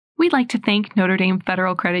We'd like to thank Notre Dame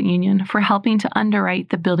Federal Credit Union for helping to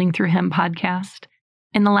underwrite the Building Through Him podcast.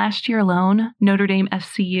 In the last year alone, Notre Dame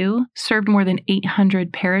FCU served more than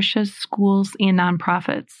 800 parishes, schools, and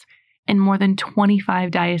nonprofits in more than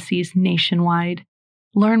 25 dioceses nationwide.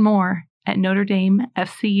 Learn more at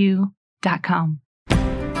NotreDameFCU.com.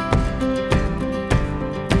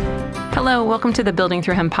 Hello, welcome to the Building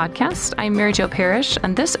Through Him podcast. I'm Mary Jo Parrish,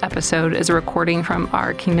 and this episode is a recording from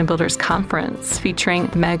our Kingdom Builders Conference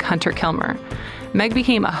featuring Meg Hunter-Kilmer. Meg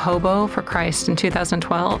became a hobo for Christ in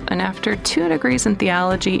 2012, and after 2 degrees in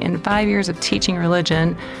theology and 5 years of teaching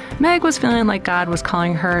religion, Meg was feeling like God was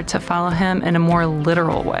calling her to follow him in a more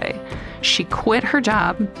literal way. She quit her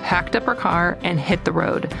job, packed up her car, and hit the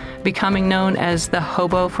road, becoming known as the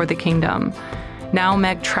Hobo for the Kingdom. Now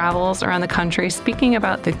Meg travels around the country speaking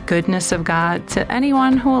about the goodness of God to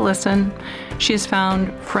anyone who will listen. She has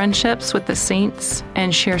found friendships with the saints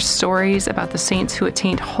and shares stories about the saints who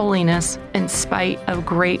attained holiness in spite of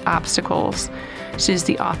great obstacles. She is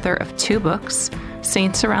the author of 2 books,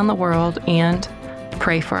 Saints Around the World and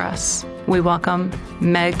Pray for Us. We welcome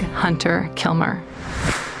Meg Hunter-Kilmer.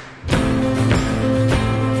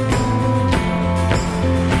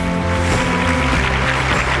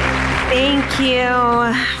 Thank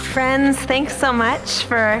you, friends. Thanks so much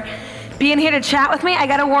for being here to chat with me. I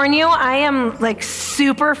gotta warn you, I am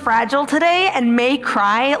super fragile today and may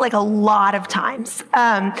cry a lot of times.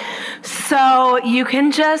 So you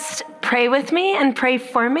can just pray with me and pray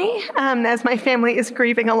for me as my family is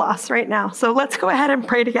grieving a loss right now. So let's go ahead and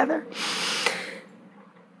pray together.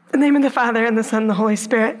 In the name of the Father, and the Son, and the Holy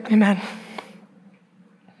Spirit. Amen.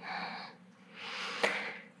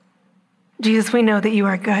 Jesus, we know that you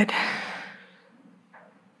are good.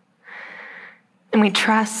 And we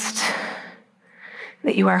trust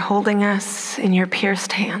that you are holding us in your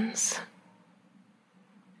pierced hands.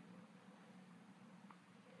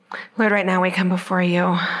 Lord, right now we come before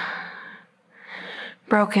you,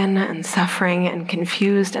 broken and suffering and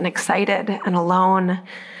confused and excited and alone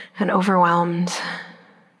and overwhelmed.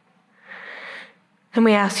 And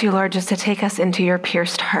we ask you, Lord, just to take us into your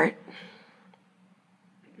pierced heart.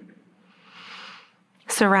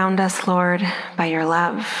 Surround us, Lord, by your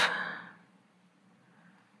love.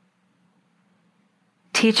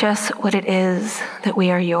 Teach us what it is that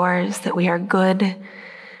we are yours, that we are good,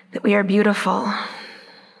 that we are beautiful.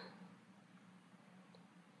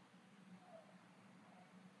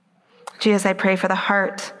 Jesus, I pray for the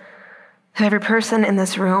heart of every person in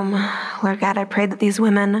this room. Lord God, I pray that these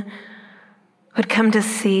women would come to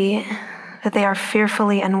see that they are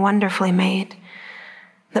fearfully and wonderfully made,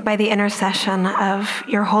 that by the intercession of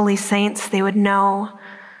your holy saints, they would know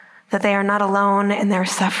that they are not alone in their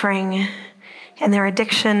suffering, and their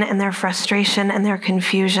addiction, and their frustration, and their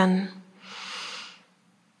confusion.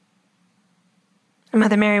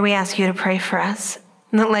 Mother Mary, we ask you to pray for us,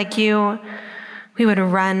 and that like you, we would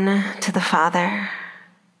run to the Father,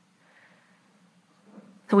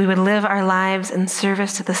 that we would live our lives in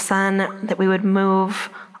service to the Son, that we would move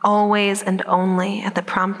always and only at the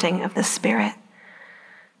prompting of the Spirit.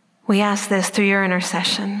 We ask this through your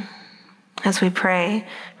intercession. As we pray,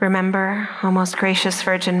 remember, O most gracious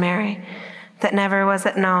Virgin Mary, that never was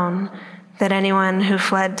it known that anyone who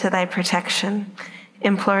fled to thy protection,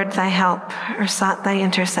 implored thy help, or sought thy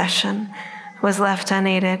intercession was left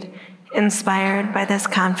unaided. Inspired by this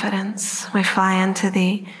confidence, we fly unto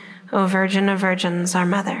thee, O Virgin of Virgins, our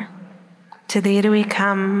Mother. To thee do we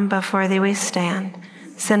come, before thee we stand,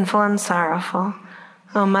 sinful and sorrowful.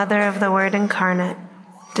 O Mother of the Word incarnate,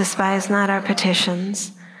 despise not our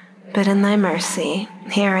petitions, but in thy mercy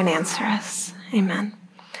hear and answer us. Amen.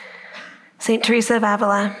 Saint Teresa of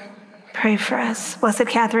Avila, pray for us. Blessed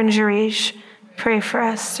Catherine Jurij, pray for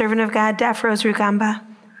us. Servant of God, Daphros Rugamba,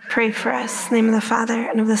 pray for us. In the name of the Father,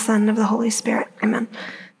 and of the Son, and of the Holy Spirit. Amen.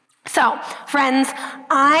 So, friends,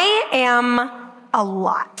 I am a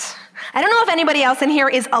lot. I don't know if anybody else in here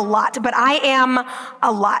is a lot, but I am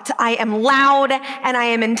a lot. I am loud, and I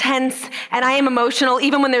am intense, and I am emotional,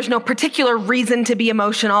 even when there's no particular reason to be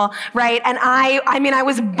emotional, right? And I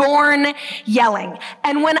was born yelling.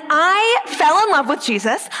 And when I fell in love with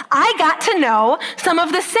Jesus, I got to know some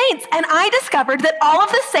of the saints, and I discovered that all of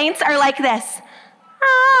the saints are like this.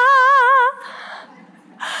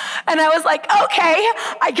 And I was like, okay,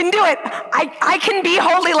 I can do it. I can be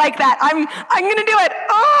holy like that. I'm going to do it.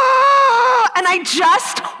 Oh! And I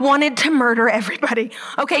just wanted to murder everybody.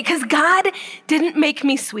 Okay, because God didn't make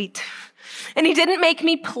me sweet. And he didn't make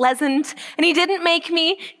me pleasant. And he didn't make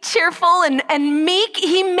me cheerful and meek.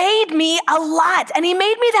 He made me a lot. And he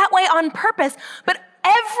made me that way on purpose. But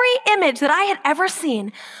every image that I had ever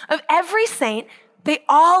seen of every saint They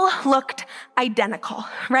all looked identical,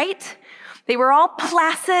 right? They were all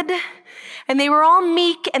placid, and they were all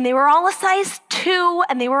meek, and they were all a size 2,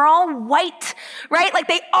 and they were all white, right? Like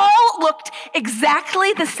they all looked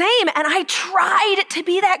exactly the same. And I tried to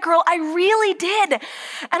be that girl. I really did. And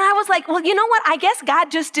I was like, well, you know what? I guess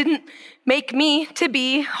God just didn't make me to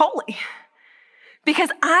be holy, because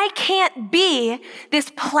I can't be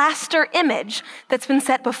this plaster image that's been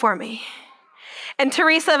set before me. And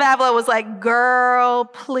Teresa of Avila was like, girl,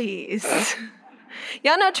 please.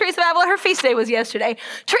 Y'all know Teresa of Avila, her feast day was yesterday.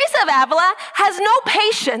 Teresa of Avila has no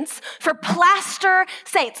patience for plaster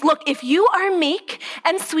saints. Look, if you are meek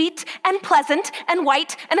and sweet and pleasant and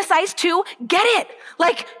white and a size 2, get it.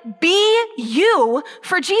 Like, be you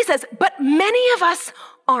for Jesus. But many of us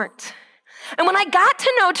aren't. And when I got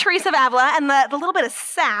to know Teresa of Avila and the little bit of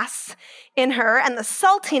sass in her and the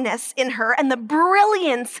saltiness in her and the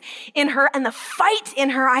brilliance in her and the fight in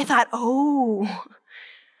her, I thought, oh,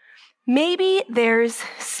 maybe there's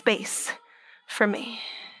space for me.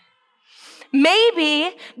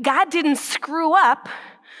 Maybe God didn't screw up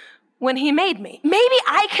when he made me. Maybe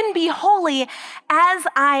I can be holy as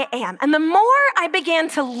I am. And the more I began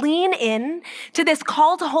to lean in to this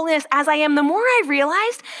call to holiness as I am, the more I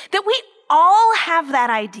realized that we all have that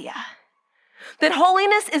idea, that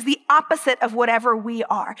holiness is the opposite of whatever we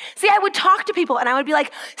are. See, I would talk to people and I would be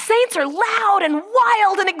like, saints are loud and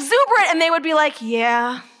wild and exuberant. And they would be like,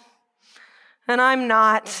 yeah, and I'm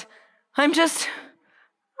not. I'm just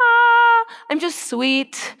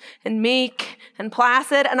sweet and meek and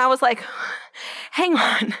placid. And I was like, hang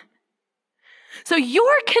on. So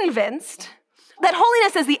you're convinced that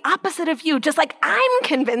holiness is the opposite of you, just like I'm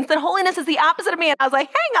convinced that holiness is the opposite of me. And I was like,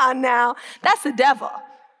 hang on now. That's the devil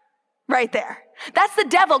right there. That's the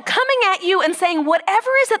devil coming at you and saying, whatever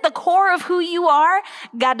is at the core of who you are,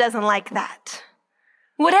 God doesn't like that.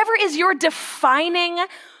 Whatever is your defining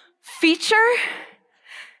feature,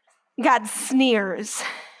 God sneers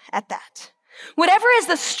at that. Whatever is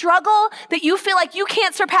the struggle that you feel like you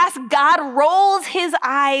can't surpass, God rolls his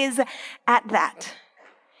eyes at that.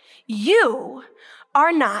 You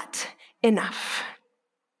are not enough.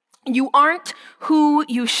 You aren't who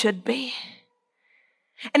you should be.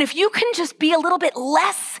 And if you can just be a little bit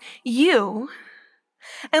less you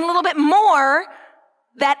and a little bit more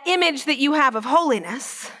that image that you have of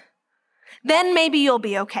holiness, then maybe you'll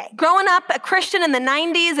be okay. Growing up a Christian in the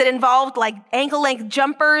 90s, it involved like ankle-length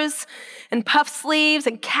jumpers and puff sleeves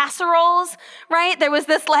and casseroles, right? There was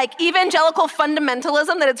this like evangelical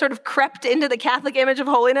fundamentalism that had sort of crept into the Catholic image of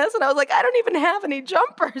holiness. And I was like, I don't even have any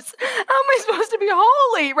jumpers. How am I supposed to be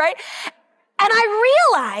holy, right? And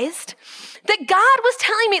I realized that God was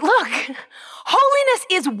telling me, look, holiness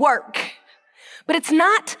is work, but it's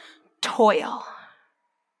not toil.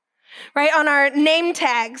 Right, on our name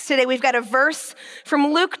tags today, we've got a verse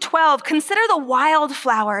from Luke 12. Consider the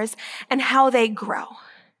wildflowers and how they grow.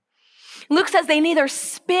 Luke says they neither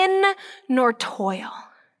spin nor toil,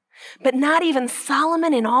 but not even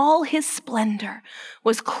Solomon in all his splendor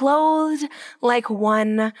was clothed like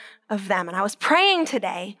one of them. And I was praying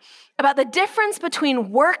today about the difference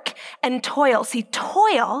between work and toil. See,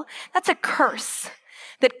 toil, that's a curse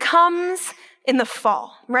that comes in the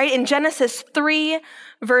fall, right? In Genesis 3,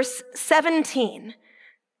 verse 17,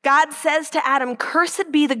 God says to Adam,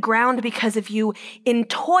 cursed be the ground because of you. In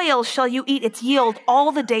toil shall you eat its yield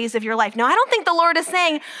all the days of your life. Now, I don't think the Lord is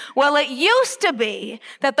saying, well, it used to be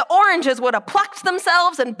that the oranges would have plucked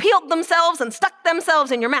themselves and peeled themselves and stuck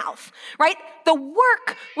themselves in your mouth, right? The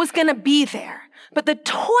work was going to be there, but the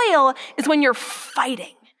toil is when you're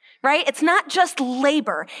fighting. Right? It's not just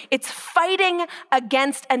labor. It's fighting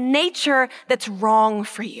against a nature that's wrong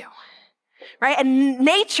for you. Right? And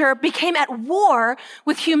nature became at war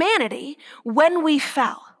with humanity when we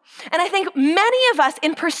fell. And I think many of us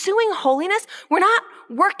in pursuing holiness, we're not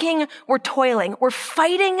working, we're toiling. We're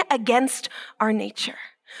fighting against our nature.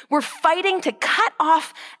 We're fighting to cut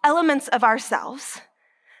off elements of ourselves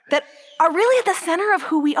that are really at the center of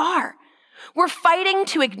who we are. We're fighting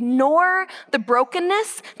to ignore the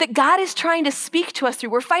brokenness that God is trying to speak to us through.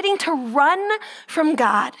 We're fighting to run from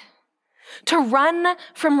God, to run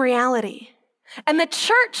from reality. And the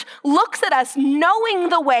church looks at us knowing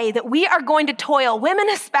the way that we are going to toil, women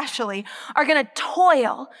especially, are going to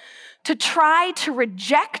toil to try to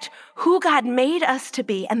reject who God made us to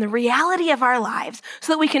be and the reality of our lives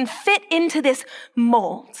so that we can fit into this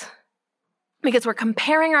mold. Because we're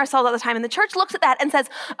comparing ourselves all the time. And the church looks at that and says,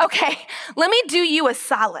 okay, let me do you a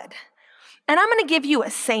solid. And I'm going to give you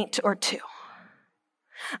a saint or two.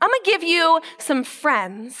 I'm going to give you some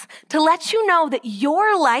friends to let you know that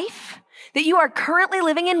your life that you are currently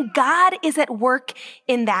living in, God is at work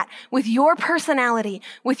in that, with your personality,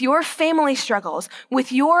 with your family struggles,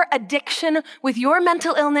 with your addiction, with your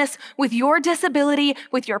mental illness, with your disability,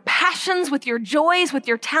 with your passions, with your joys, with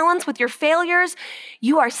your talents, with your failures.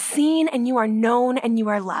 You are seen and you are known and you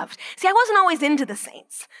are loved. See, I wasn't always into the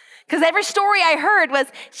saints, because every story I heard was,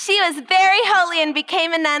 she was very holy and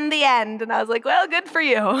became a nun in the end. And I was like, well, good for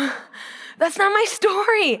you. That's not my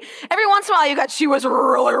story. Every once in a while you got, she was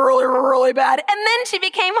really, really, really bad. And then she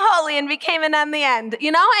became holy and became a nun in the end,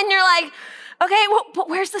 you know? And you're like, okay, well, but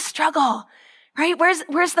where's the struggle, right?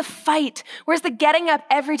 Where's the fight? Where's the getting up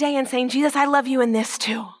every day and saying, Jesus, I love you in this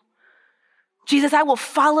too. Jesus, I will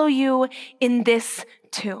follow you in this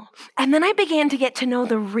too. And then I began to get to know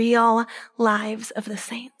the real lives of the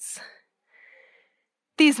saints.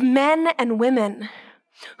 These men and women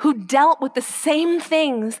who dealt with the same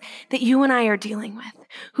things that you and I are dealing with,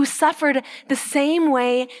 who suffered the same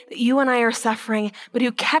way that you and I are suffering, but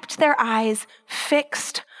who kept their eyes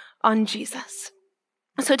fixed on Jesus.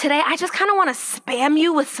 So today, I just kind of want to spam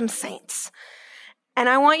you with some saints. And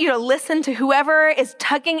I want you to listen to whoever is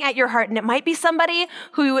tugging at your heart. And it might be somebody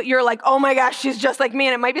who you're like, oh my gosh, she's just like me.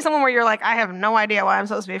 And it might be someone where you're like, I have no idea why I'm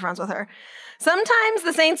supposed to be friends with her. Sometimes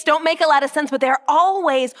the saints don't make a lot of sense, but they're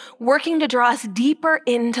always working to draw us deeper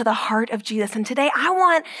into the heart of Jesus. And today I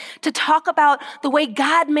want to talk about the way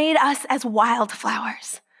God made us as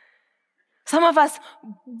wildflowers. Some of us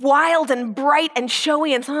wild and bright and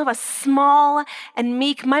showy, and some of us small and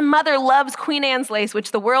meek. My mother loves Queen Anne's lace,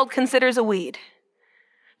 which the world considers a weed.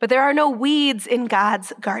 But there are no weeds in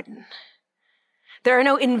God's garden. There are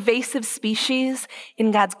no invasive species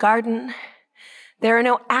in God's garden. There are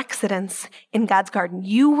no accidents in God's garden.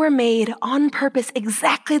 You were made on purpose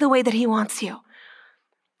exactly the way that he wants you.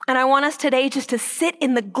 And I want us today just to sit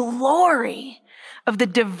in the glory of the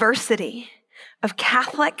diversity of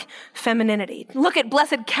Catholic femininity. Look at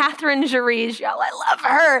Blessed Catherine Jarige. Y'all, I love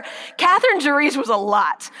her. Catherine Jarige was a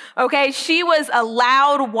lot, okay? She was a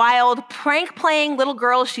loud, wild, prank-playing little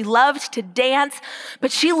girl. She loved to dance,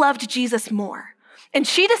 but she loved Jesus more. And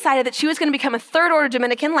she decided that she was going to become a third-order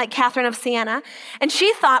Dominican like Catherine of Siena. And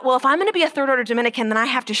she thought, well, if I'm going to be a third-order Dominican, then I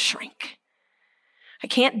have to shrink. I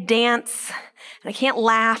can't dance, and I can't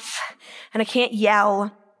laugh, and I can't yell.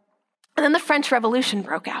 And then the French Revolution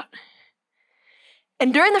broke out.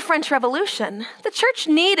 And during the French Revolution, the church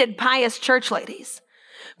needed pious church ladies,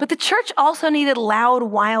 but the church also needed loud,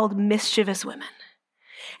 wild, mischievous women.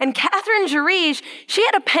 And Catherine Jarige, she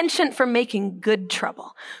had a penchant for making good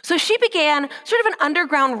trouble. So she began sort of an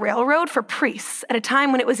underground railroad for priests at a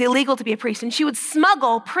time when it was illegal to be a priest. And she would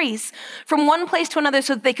smuggle priests from one place to another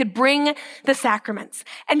so that they could bring the sacraments.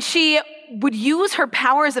 And she would use her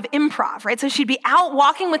powers of improv, right? So she'd be out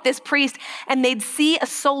walking with this priest and they'd see a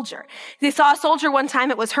soldier. They saw a soldier one time.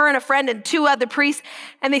 It was her and a friend and two other priests.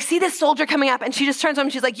 And they see this soldier coming up and she just turns to him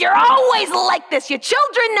and she's like, you're always like this. Your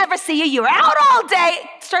children never see you. You're out all day.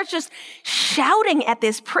 Starts just shouting at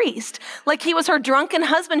this priest like he was her drunken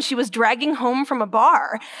husband she was dragging home from a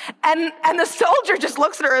bar. And the soldier just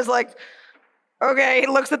looks at her as like, okay, he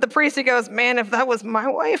looks at the priest, he goes, man, if that was my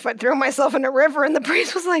wife, I'd throw myself in a river. And the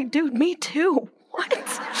priest was like, dude, me too. What?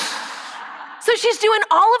 So she's doing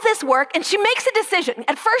all of this work and she makes a decision.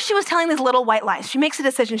 At first she was telling these little white lies. She makes a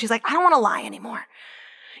decision. She's like, I don't want to lie anymore.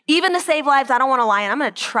 Even to save lives, I don't want to lie. And I'm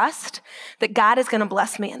going to trust that God is going to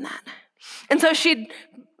bless me in that. And so she'd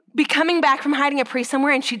be coming back from hiding a priest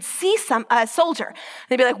somewhere and she'd see a soldier. And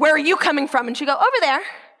they'd be like, where are you coming from? And she'd go, over there.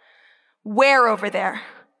 Where over there?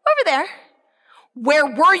 Over there. Where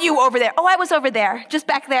were you over there? Oh, I was over there, just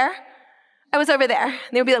back there. I was over there. And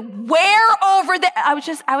they would be like, where over there? I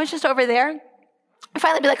was just over there. I'd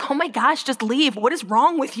finally be like, oh my gosh, just leave. What is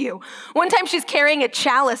wrong with you? One time she's carrying a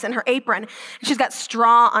chalice in her apron and she's got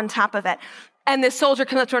straw on top of it. And this soldier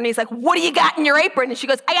comes up to her and he's like, what do you got in your apron? And she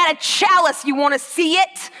goes, I got a chalice. You want to see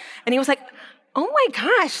it? And he was like, oh my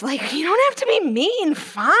gosh, like, you don't have to be mean.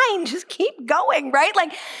 Fine, just keep going, right?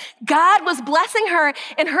 Like, God was blessing her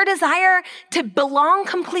in her desire to belong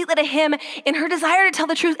completely to him, in her desire to tell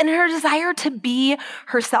the truth, and in her desire to be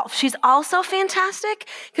herself. She's also fantastic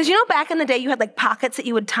because, you know, back in the day, you had like pockets that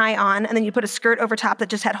you would tie on and then you put a skirt over top that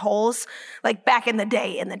just had holes, like back in the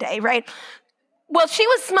day, right? Well, she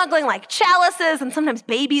was smuggling like chalices and sometimes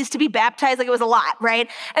babies to be baptized. Like it was a lot, right?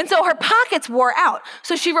 And so her pockets wore out.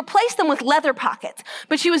 So she replaced them with leather pockets.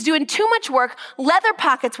 But she was doing too much work. Leather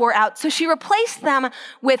pockets wore out. So she replaced them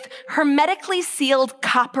with hermetically sealed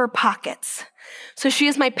copper pockets. So she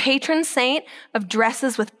is my patron saint of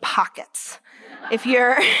dresses with pockets. If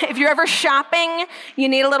you're ever shopping, you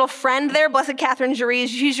need a little friend there. Blessed Catherine Giry,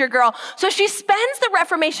 she's your girl. So she spends the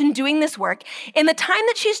Reformation doing this work. In the time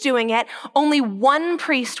that she's doing it, only one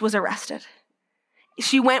priest was arrested.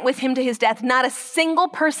 She went with him to his death. Not a single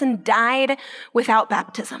person died without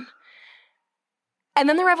baptism. And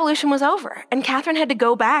then the revolution was over, and Catherine had to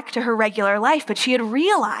go back to her regular life, but she had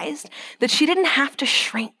realized that she didn't have to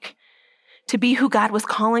shrink to be who God was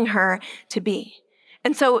calling her to be.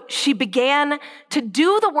 And so she began to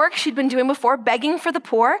do the work she'd been doing before, begging for the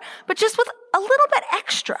poor, but just with a little bit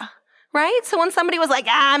extra, right? So when somebody was like,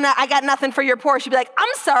 I got nothing for your poor, she'd be like, I'm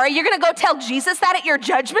sorry, you're going to go tell Jesus that at your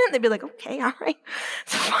judgment? They'd be like, okay, all right,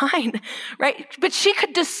 it's fine, right? But she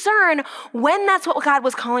could discern when that's what God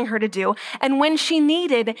was calling her to do and when she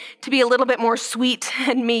needed to be a little bit more sweet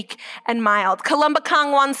and meek and mild. Kalumba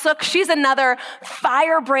Kangwansuk, she's another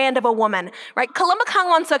firebrand of a woman, right? Kalumba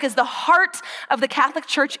Kangwansuk is the heart of the Catholic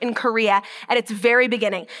Church in Korea at its very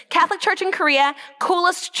beginning. Catholic Church in Korea,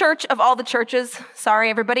 coolest church of all the churches. Sorry,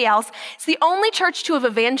 everybody else. It's the only church to have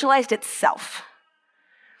evangelized itself.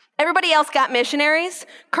 Everybody else got missionaries.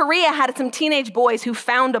 Korea had some teenage boys who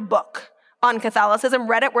found a book on Catholicism,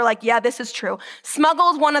 read it, were like, yeah, this is true.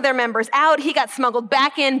 Smuggled one of their members out. He got smuggled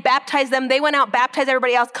back in, baptized them. They went out, baptized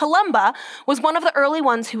everybody else. Kalumba was one of the early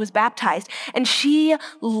ones who was baptized, and she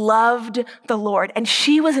loved the Lord, and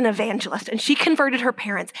she was an evangelist, and she converted her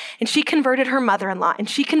parents, and she converted her mother-in-law, and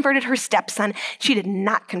she converted her stepson. She did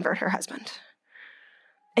not convert her husband.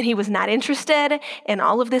 And he was not interested in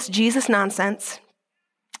all of this Jesus nonsense.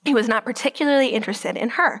 He was not particularly interested in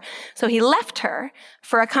her. So he left her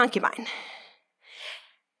for a concubine.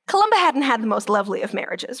 Kalumba hadn't had the most lovely of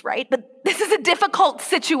marriages, right? But this is a difficult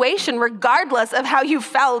situation regardless of how you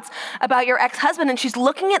felt about your ex-husband. And she's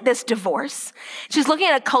looking at this divorce. She's looking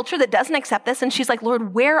at a culture that doesn't accept this. And she's like,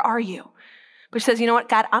 Lord, where are you? But she says, you know what,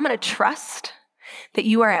 God, I'm going to trust that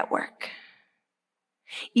you are at work.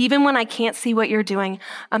 Even when I can't see what you're doing,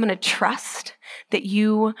 I'm going to trust that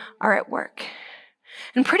you are at work.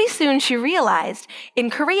 And pretty soon she realized in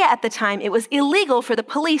Korea at the time, it was illegal for the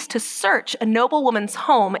police to search a noblewoman's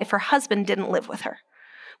home if her husband didn't live with her.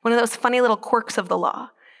 One of those funny little quirks of the law.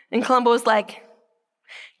 And Kalumba was like,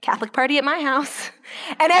 Catholic party at my house.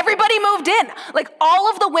 And everybody moved in. Like all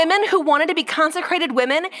of the women who wanted to be consecrated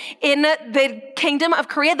women in the kingdom of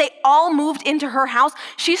Korea, they all moved into her house.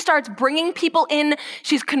 She starts bringing people in.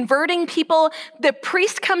 She's converting people. The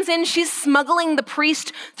priest comes in. She's smuggling the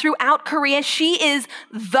priest throughout Korea. She is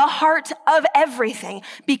the heart of everything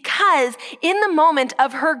because in the moment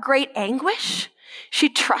of her great anguish, she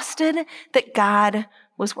trusted that God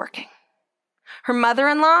was working. Her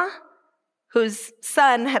mother-in-law, whose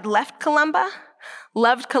son had left Kalumba,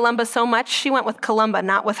 loved Kalumba so much, she went with Kalumba,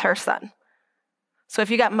 not with her son. So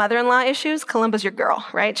if you got mother-in-law issues, Kalumba's your girl,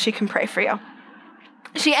 right? She can pray for you.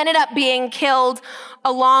 She ended up being killed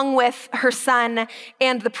along with her son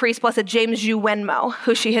and the priest, Blessed James Yu Wenmo,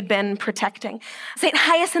 who she had been protecting. St.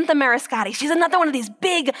 Hyacintha Mariscati, she's another one of these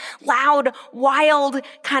big, loud, wild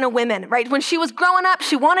kind of women, right? When she was growing up,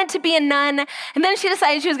 she wanted to be a nun, and then she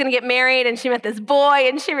decided she was going to get married, and she met this boy,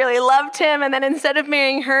 and she really loved him, and then instead of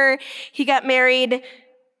marrying her, he got married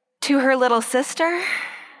to her little sister,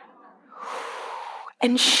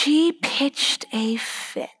 and she pitched a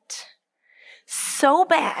fit. So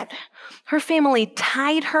bad, her family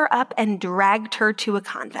tied her up and dragged her to a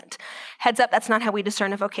convent. Heads up, that's not how we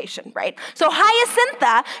discern a vocation, right? So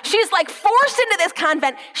Hyacintha, she's like forced into this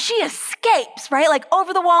convent. She escapes, right? Like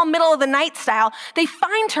over the wall, middle of the night style. They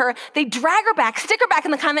find her, they drag her back, stick her back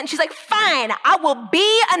in the convent, and she's like, fine, I will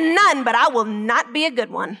be a nun, but I will not be a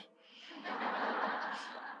good one.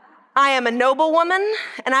 I am a noble woman,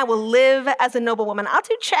 and I will live as a noble woman. I'll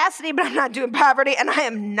do chastity, but I'm not doing poverty, and I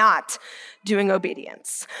am not doing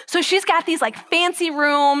obedience. So she's got these like fancy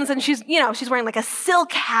rooms, and she's wearing like a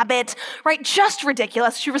silk habit, right? Just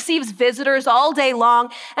ridiculous. She receives visitors all day long,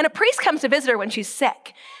 and a priest comes to visit her when she's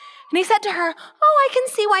sick. And he said to her, oh, I can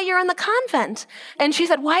see why you're in the convent. And she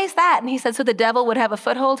said, why is that? And he said, so the devil would have a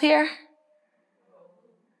foothold here.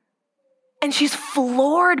 And she's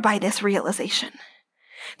floored by this realization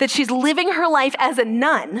that she's living her life as a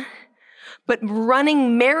nun, but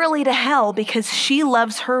running merrily to hell because she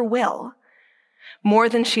loves her will more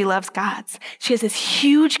than she loves God's. She has this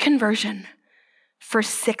huge conversion for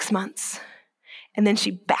 6 months, and then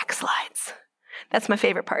she backslides. That's my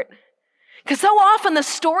favorite part. Because so often the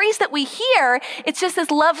stories that we hear, it's just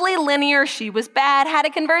this lovely linear, she was bad, had a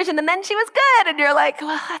conversion, and then she was good. And you're like,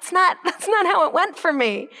 well, that's not how it went for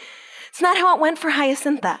me. It's not how it went for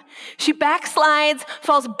Hyacintha. She backslides,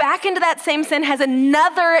 falls back into that same sin, has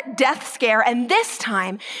another death scare, and this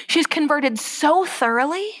time she's converted so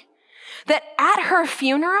thoroughly that at her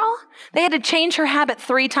funeral, they had to change her habit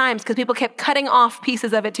 3 times because people kept cutting off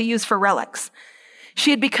pieces of it to use for relics.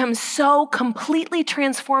 She had become so completely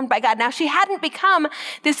transformed by God. Now, she hadn't become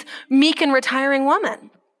this meek and retiring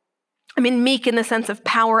woman. I mean, meek in the sense of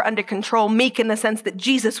power under control, meek in the sense that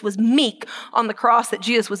Jesus was meek on the cross, that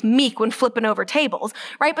Jesus was meek when flipping over tables,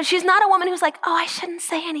 right? But she's not a woman who's like, oh, I shouldn't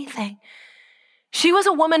say anything. She was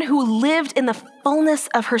a woman who lived in the fullness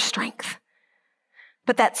of her strength.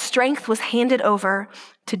 But that strength was handed over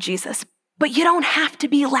to Jesus. But you don't have to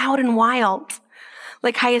be loud and wild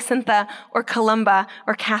like Hyacintha or Columba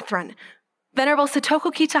or Catherine. Venerable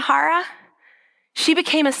Satoko Kitahara, she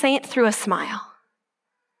became a saint through a smile.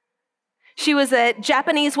 She was a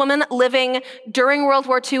Japanese woman living during World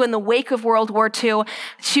War II in the wake of World War II.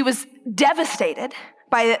 She was devastated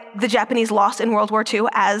by the Japanese loss in World War II,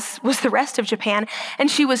 as was the rest of Japan.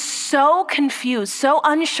 And she was so confused, so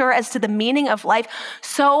unsure as to the meaning of life,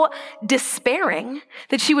 so despairing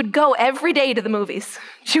that she would go every day to the movies.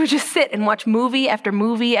 She would just sit and watch movie after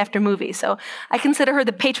movie after movie. So I consider her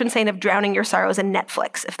the patron saint of drowning your sorrows in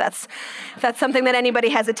Netflix, if that's something that anybody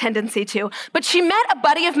has a tendency to. But she met a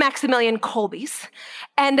buddy of Maximilian Kolbe's,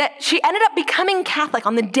 and she ended up becoming Catholic.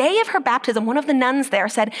 On the day of her baptism, one of the nuns there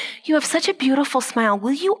said, "You have such a beautiful smile.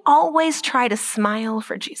 Will you always try to smile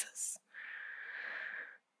for Jesus?"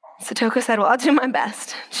 Satoko said, well, I'll do my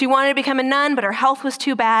best. She wanted to become a nun, but her health was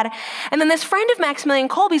too bad. And then this friend of Maximilian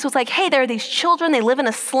Kolbe's was like, hey, there are these children. They live in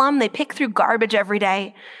a slum. They pick through garbage every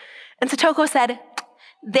day. And Satoko said,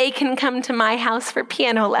 they can come to my house for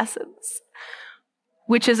piano lessons,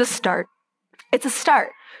 which is a start. It's a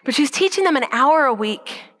start. But she's teaching them an hour a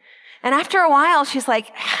week. And after a while, she's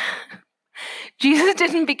like, Jesus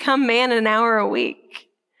didn't become man in an hour a week.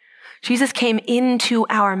 Jesus came into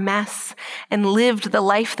our mess and lived the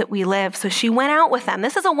life that we live. So she went out with them.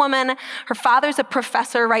 This is a woman, her father's a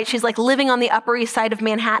professor, right? She's like living on the Upper East Side of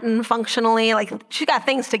Manhattan functionally. Like she got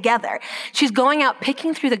things together. She's going out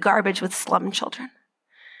picking through the garbage with slum children.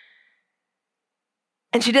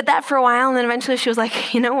 And she did that for a while. And then eventually she was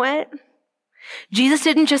like, you know what? Jesus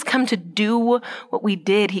didn't just come to do what we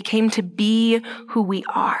did. He came to be who we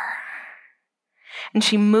are. And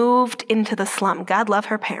she moved into the slum. God love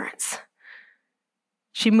her parents.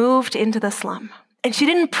 She moved into the slum. And she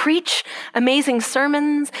didn't preach amazing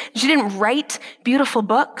sermons. She didn't write beautiful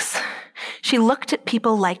books. She looked at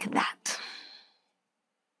people like that.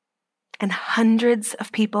 And hundreds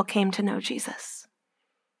of people came to know Jesus.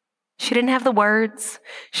 She didn't have the words.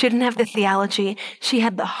 She didn't have the theology. She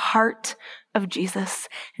had the heart of Jesus,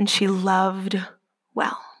 and she loved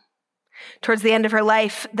well. Towards the end of her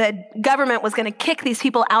life, the government was going to kick these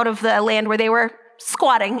people out of the land where they were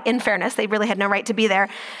squatting, in fairness. They really had no right to be there.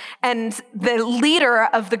 And the leader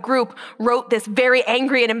of the group wrote this very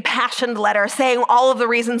angry and impassioned letter saying all of the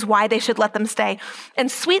reasons why they should let them stay.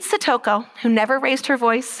 And sweet Satoko, who never raised her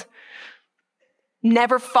voice,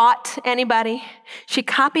 never fought anybody, she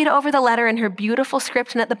copied over the letter in her beautiful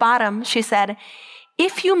script. And at the bottom, she said,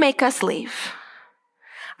 if you make us leave,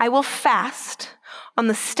 I will fast on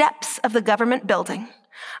the steps of the government building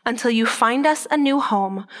until you find us a new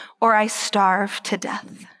home or I starve to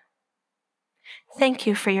death. Thank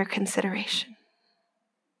you for your consideration.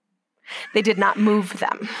 They did not move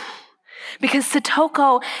them because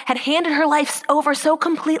Satoko had handed her life over so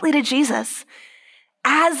completely to Jesus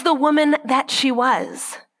as the woman that she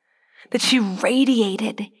was, that she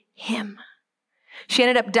radiated him. She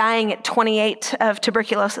ended up dying at 28 of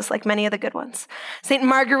tuberculosis, like many of the good ones. St.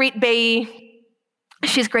 Marguerite Bailly,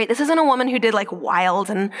 she's great. This isn't a woman who did like wild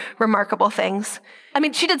and remarkable things. I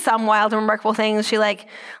mean, she did some wild and remarkable things. She like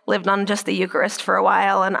lived on just the Eucharist for a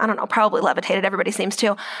while and I don't know, probably levitated. Everybody seems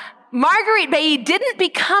to. Marguerite Bailly didn't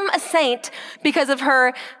become a saint because of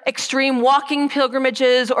her extreme walking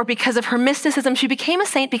pilgrimages or because of her mysticism. She became a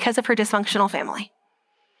saint because of her dysfunctional family.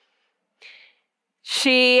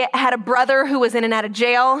 She had a brother who was in and out of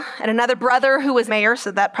jail and another brother who was mayor,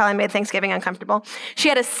 so that probably made Thanksgiving uncomfortable. She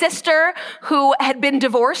had a sister who had been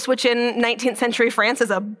divorced, which in 19th century France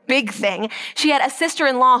is a big thing. She had a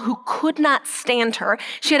sister-in-law who could not stand her.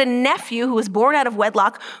 She had a nephew who was born out of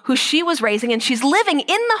wedlock, who she was raising, and she's living in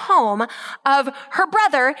the home of her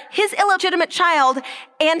brother, his illegitimate child,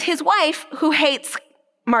 and his wife who hates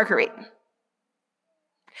Marguerite.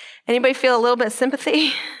 Anybody feel a little bit of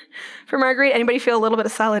sympathy for Marguerite? Anybody feel a little bit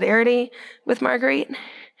of solidarity with Marguerite?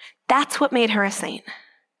 That's what made her a saint.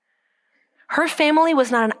 Her family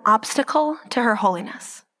was not an obstacle to her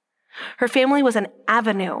holiness. Her family was an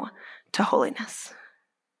avenue to holiness.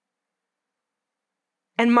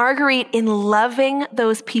 And Marguerite, in loving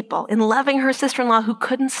those people, in loving her sister-in-law who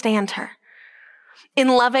couldn't stand her, in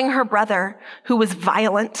loving her brother who was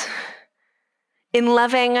violent, in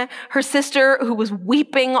loving her sister who was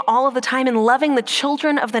weeping all of the time, in loving the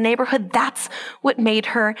children of the neighborhood. That's what made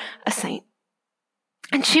her a saint.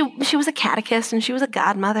 And she was a catechist, and she was a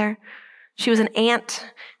godmother. She was an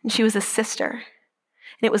aunt, and she was a sister.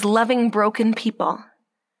 And it was loving broken people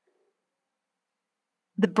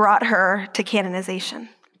that brought her to canonization.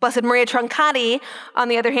 Blessed Maria Troncati, on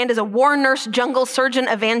the other hand, is a war nurse, jungle surgeon,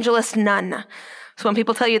 evangelist, nun. So when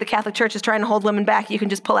people tell you the Catholic Church is trying to hold women back, you can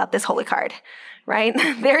just pull out this holy card, right?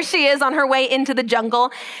 There she is on her way into the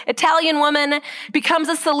jungle. Italian woman, becomes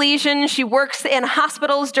a Salesian. She works in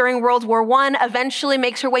hospitals during World War I, eventually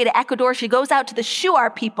makes her way to Ecuador. She goes out to the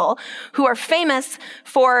Shuar people, who are famous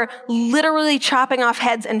for literally chopping off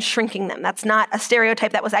heads and shrinking them. That's not a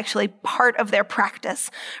stereotype. That was actually part of their practice,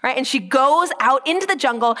 right? And she goes out into the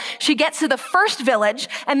jungle. She gets to the first village,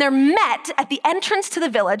 and they're met at the entrance to the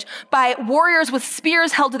village by warriors with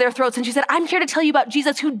spears held to their throats. And she said, "I'm here to tell you about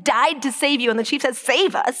Jesus who died to save you." And the chief says,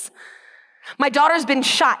 "Save us? My daughter's been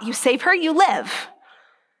shot. You save her, you live."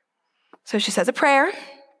 So she says a prayer,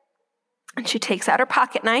 and she takes out her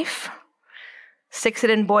pocket knife, sticks it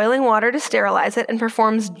in boiling water to sterilize it, and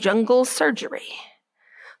performs jungle surgery.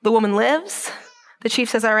 The woman lives. The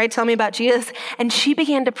chief says, "All right, tell me about Jesus." And she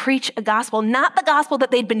began to preach a gospel, not the gospel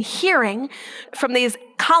that they'd been hearing from these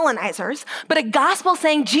colonizers, but a gospel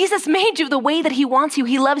saying Jesus made you the way that he wants you.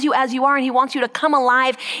 He loves you as you are, and he wants you to come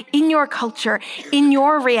alive in your culture, in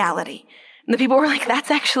your reality. And the people were like,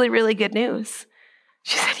 "That's actually really good news."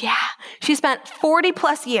 She said, "Yeah." She spent 40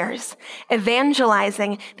 plus years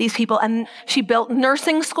evangelizing these people, and she built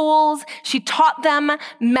nursing schools. She taught them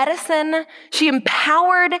medicine. She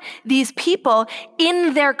empowered these people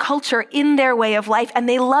in their culture, in their way of life, and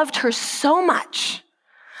they loved her so much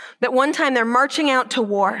that one time they're marching out to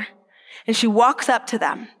war, and she walks up to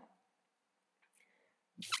them,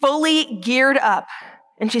 fully geared up,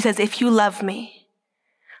 and she says, "If you love me,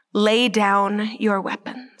 lay down your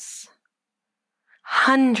weapons."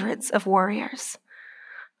 Hundreds of warriors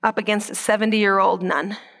up against a 70-year-old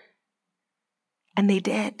nun. And they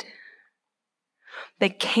did. They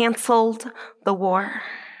canceled the war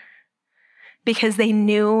because they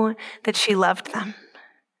knew that she loved them,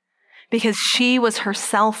 because she was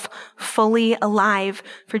herself fully alive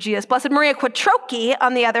for Jesus. Blessed Maria Quattrochi,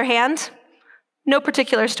 on the other hand, no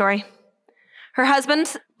particular story. Her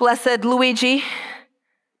husband, Blessed Luigi,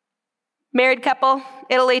 married couple,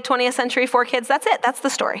 Italy, 20th century, 4 kids. That's it. That's the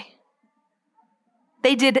story.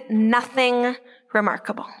 They did nothing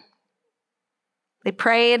remarkable. They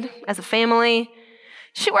prayed as a family.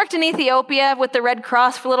 She worked in Ethiopia with the Red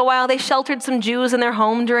Cross for a little while. They sheltered some Jews in their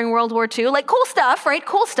home during World War II. Like, cool stuff, right?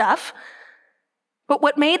 Cool stuff. But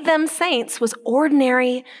what made them saints was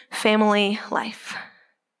ordinary family life.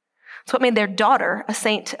 It's what made their daughter a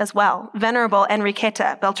saint as well, Venerable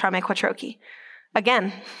Enriqueta Beltrame Quattrochi.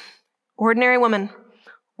 Again, ordinary woman,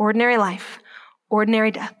 ordinary life,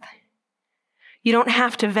 ordinary death. You don't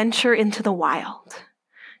have to venture into the wild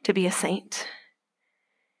to be a saint.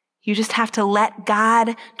 You just have to let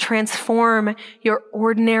God transform your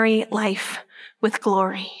ordinary life with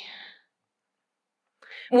glory.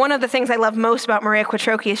 One of the things I love most about Maria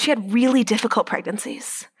Quattrochi is she had really difficult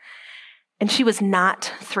pregnancies. And she was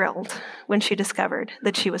not thrilled when she discovered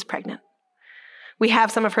that she was pregnant. We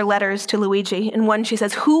have some of her letters to Luigi. In one, she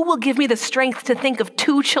says, "Who will give me the strength to think of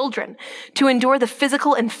 2 children, to endure the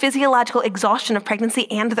physical and physiological exhaustion of pregnancy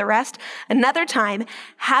and the rest?" Another time,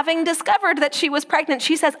 having discovered that she was pregnant,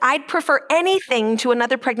 she says, "I'd prefer anything to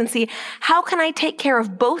another pregnancy. How can I take care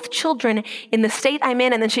of both children in the state I'm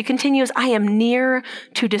in?" And then she continues, "I am near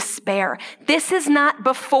to despair." This is not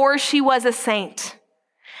before she was a saint.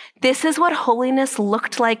 This is what holiness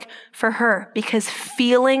looked like for her, because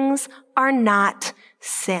feelings are not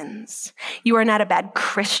sins. You are not a bad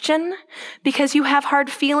Christian because you have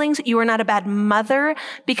hard feelings. You are not a bad mother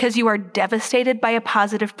because you are devastated by a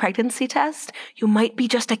positive pregnancy test. You might be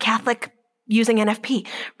just a Catholic using NFP,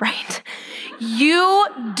 right? You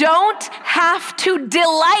don't have to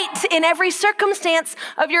delight in every circumstance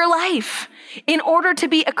of your life in order to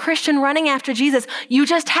be a Christian running after Jesus. You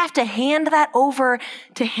just have to hand that over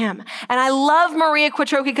to him. And I love Maria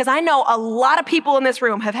Quattrochi because I know a lot of people in this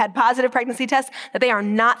room have had positive pregnancy tests that they are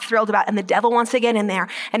not thrilled about. And the devil wants to get in there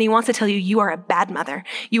and he wants to tell you, you are a bad mother.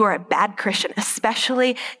 You are a bad Christian,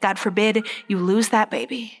 especially, God forbid, you lose that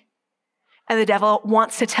baby. And the devil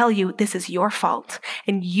wants to tell you this is your fault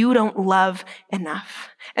and you don't love enough.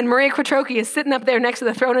 And Maria Quattrochi is sitting up there next to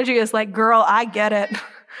the throne of Jesus like, "Girl, I get it."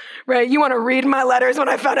 Right? You want to read my letters? When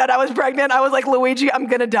I found out I was pregnant, I was like, "Luigi, I'm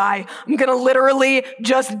going to die. I'm going to literally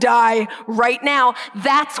just die right now."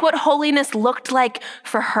 That's what holiness looked like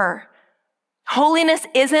for her. Holiness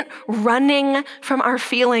isn't running from our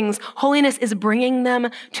feelings. Holiness is bringing them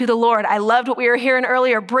to the Lord. I loved what we were hearing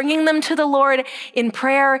earlier, bringing them to the Lord in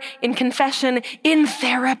prayer, in confession, in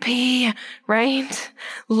therapy, right?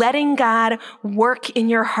 Letting God work in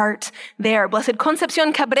your heart there. Blessed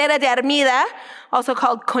Concepcion Cabrera de Armida, also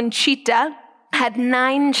called Conchita, had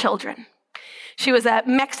 9 children. She was a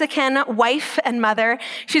Mexican wife and mother.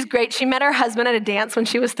 She's great. She met her husband at a dance when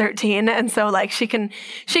she was 13. And so she can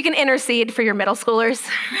intercede for your middle schoolers,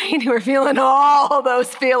 right? Who are feeling all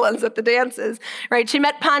those feelings at the dances, right? She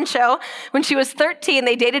met Pancho when she was 13.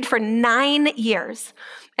 They dated for 9 years.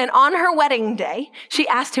 And on her wedding day, she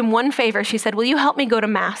asked him one favor. She said, "Will you help me go to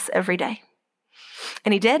mass every day?"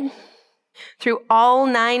 And he did. Through all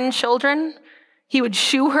 9 children, he would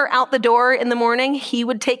shoo her out the door in the morning. He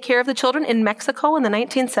would take care of the children in Mexico in the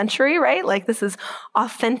 19th century, right? This is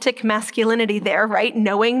authentic masculinity there, right?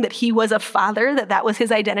 Knowing that he was a father, that was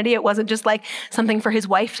his identity. It wasn't just something for his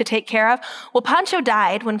wife to take care of. Well, Pancho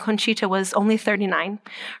died when Conchita was only 39.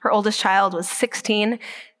 Her oldest child was 16.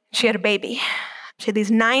 She had a baby. She had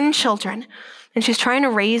these 9 children, and she's trying to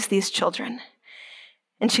raise these children.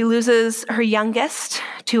 And she loses her youngest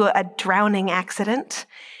to a drowning accident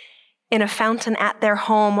in a fountain at their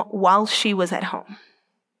home while she was at home.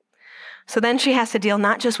 So then she has to deal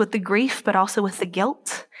not just with the grief, but also with the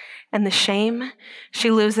guilt and the shame.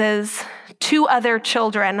 She loses 2 other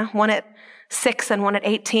children, one at 6 and one at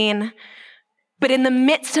 18. But in the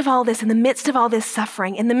midst of all this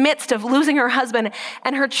suffering, in the midst of losing her husband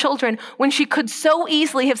and her children, when she could so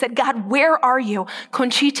easily have said, "God, where are you?"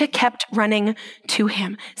 Conchita kept running to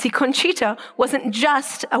him. See, Conchita wasn't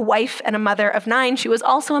just a wife and a mother of 9. She was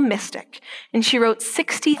also a mystic. And she wrote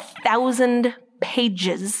 60,000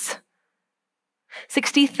 pages.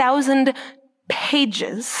 60,000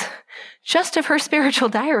 pages just of her spiritual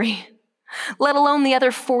diary, let alone the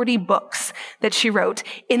other 40 books that she wrote.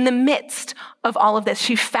 In the midst of all of this,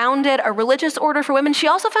 she founded a religious order for women. She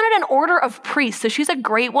also founded an order of priests. So she's a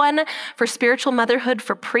great one for spiritual motherhood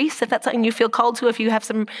for priests, if that's something you feel called to, if you have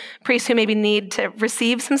some priests who maybe need to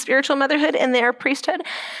receive some spiritual motherhood in their priesthood.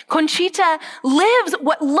 Conchita lives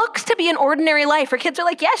what looks to be an ordinary life. Her kids are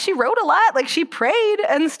like, yeah, she wrote a lot. She prayed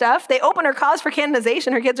and stuff. They open her cause for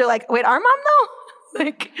canonization. Her kids are like, wait, our mom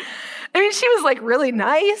though? She was really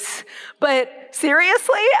nice, but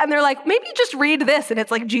seriously? And they're like, maybe just read this. And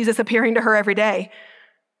it's Jesus appearing to her every day.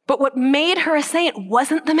 But what made her a saint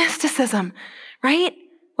wasn't the mysticism, right?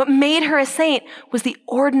 What made her a saint was the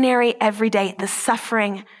ordinary everyday, the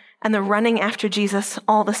suffering and the running after Jesus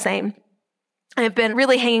all the same. I've been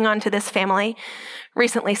really hanging on to this family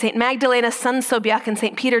recently. St. Magdalena Sun-Sobyak and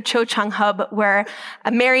St. Peter Cho Chung-hub were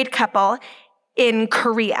a married couple in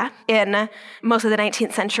Korea in most of the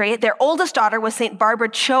 19th century. Their oldest daughter was St. Barbara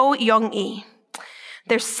Cho Young-i.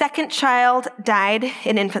 Their second child died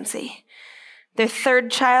in infancy. Their third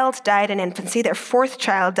child died in infancy. Their fourth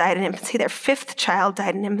child died in infancy. Their fifth child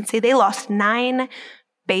died in infancy. They lost 9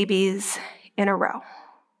 babies in a row.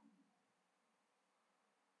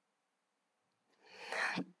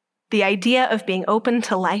 The idea of being open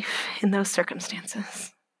to life in those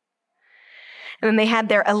circumstances. And then they had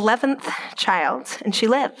their 11th child, and she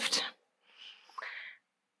lived.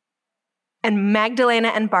 And Magdalena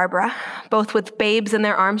and Barbara, both with babes in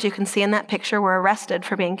their arms, you can see in that picture, were arrested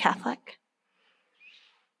for being Catholic.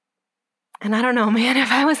 And I don't know, man,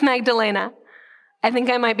 if I was Magdalena, I think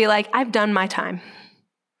I might be like, I've done my time.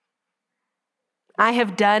 I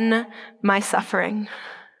have done my suffering.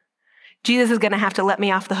 Jesus is going to have to let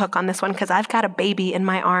me off the hook on this one because I've got a baby in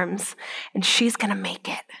my arms, and she's going to make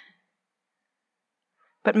it.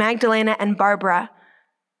 But Magdalena and Barbara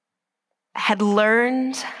had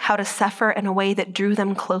learned how to suffer in a way that drew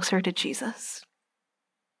them closer to Jesus.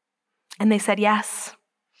 And they said yes.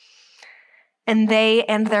 And they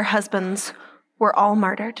and their husbands were all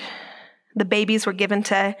martyred. The babies were given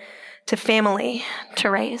to family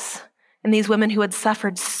to raise. And these women who had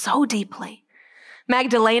suffered so deeply.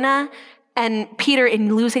 Magdalena and Peter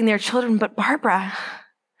in losing their children, but Barbara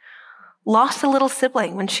lost a little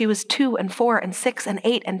sibling when she was 2 and 4 and 6 and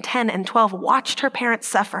 8 and 10 and 12, watched her parents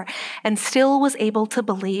suffer, and still was able to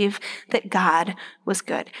believe that God was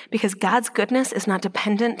good. Because God's goodness is not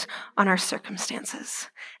dependent on our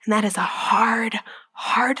circumstances. And that is a hard,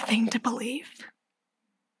 hard thing to believe.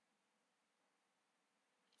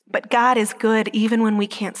 But God is good even when we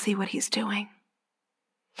can't see what he's doing.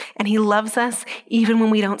 And he loves us even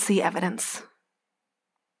when we don't see evidence.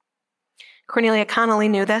 Cornelia Connolly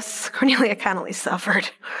knew this. Cornelia Connolly suffered.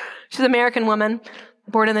 She's an American woman,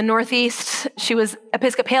 born in the Northeast. She was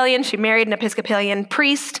Episcopalian. She married an Episcopalian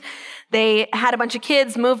priest. They had a bunch of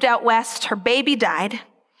kids, moved out west. Her baby died.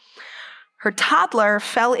 Her toddler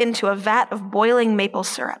fell into a vat of boiling maple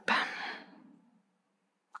syrup.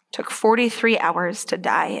 Took 43 hours to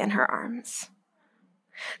die in her arms.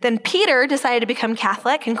 Then Peter decided to become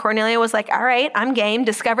Catholic, and Cornelia was like, all right, I'm game,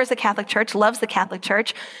 discovers the Catholic Church, loves the Catholic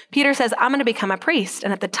Church. Peter says, I'm going to become a priest.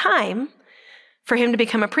 And at the time, for him to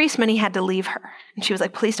become a priest meant he had to leave her. And she was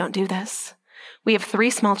like, please don't do this. We have 3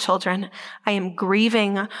 small children. I am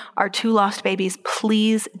grieving our 2 lost babies.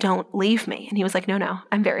 Please don't leave me. And he was like, no,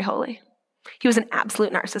 I'm very holy. He was an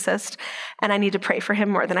absolute narcissist, and I need to pray for him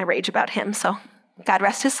more than I rage about him. So God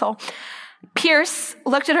rest his soul. Pierce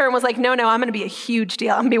looked at her and was like, no, I'm going to be a huge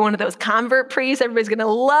deal. I'm going to be one of those convert priests. Everybody's going to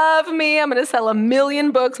love me. I'm going to sell 1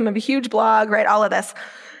 million books. I'm going to have a huge blog, right? All of this.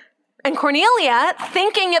 And Cornelia,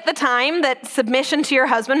 thinking at the time that submission to your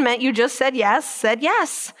husband meant you just said yes.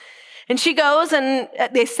 And she goes and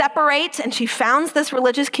they separate and she founds this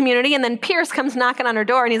religious community. And then Pierce comes knocking on her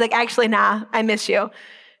door and he's like, actually, nah, I miss you.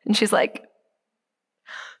 And she's like,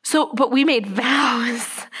 but we made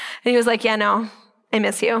vows. And he was like, yeah, no, I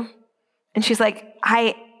miss you. And she's like,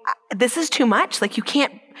 this is too much. Like, you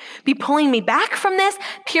can't be pulling me back from this.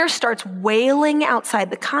 Pierce starts wailing outside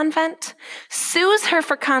the convent, sues her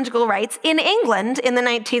for conjugal rights in England in the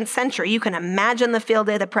 19th century. You can imagine the field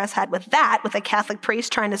day the press had with that, with a Catholic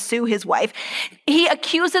priest trying to sue his wife. He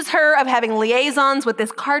accuses her of having liaisons with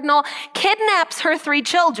this cardinal, kidnaps her 3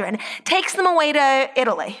 children, takes them away to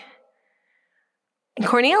Italy. And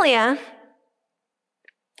Cornelia,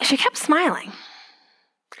 she kept smiling,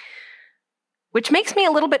 which makes me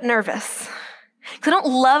a little bit nervous because I don't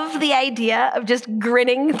love the idea of just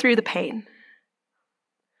grinning through the pain.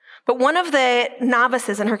 But one of the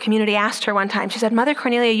novices in her community asked her one time, she said, Mother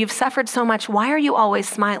Cornelia, you've suffered so much. Why are you always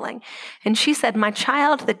smiling? And she said, my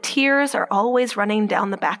child, the tears are always running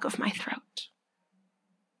down the back of my throat.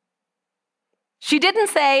 She didn't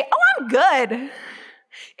say, oh, I'm good.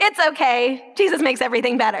 It's okay. Jesus makes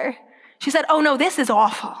everything better. She said, oh no, this is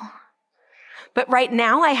awful. But right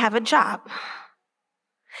now I have a job.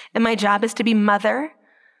 And my job is to be mother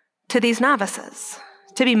to these novices,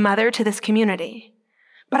 to be mother to this community.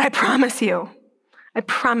 But I promise you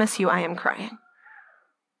I am crying.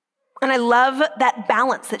 And I love that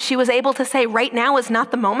balance that she was able to say, right now is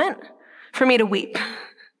not the moment for me to weep.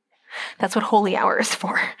 That's what holy hour is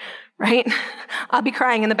for, right? I'll be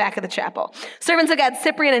crying in the back of the chapel. Servants of God,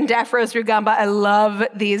 Cyprian and Daphros Rugamba, I love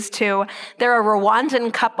these 2. They're a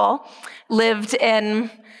Rwandan couple, lived in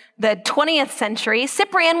the 20th century.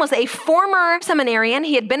 Cyprian was a former seminarian.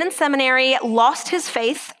 He had been in seminary, lost his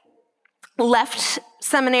faith, left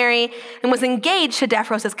seminary, and was engaged to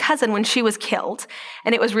Daphros' cousin when she was killed.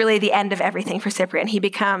 And it was really the end of everything for Cyprian. He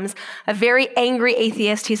becomes a very angry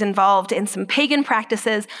atheist. He's involved in some pagan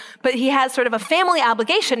practices, but he has sort of a family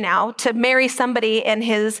obligation now to marry somebody in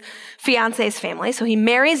his fiance's family. So he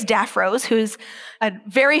marries Daphros, who's a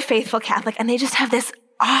very faithful Catholic, and they just have this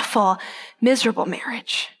awful, miserable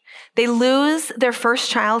marriage. They lose their first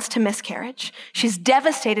child to miscarriage. She's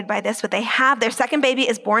devastated by this, but they have their second baby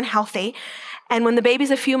is born healthy. And when the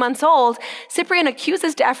baby's a few months old, Cyprian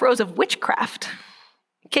accuses Daphros of witchcraft,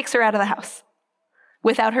 kicks her out of the house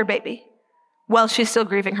without her baby while she's still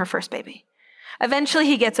grieving her first baby. Eventually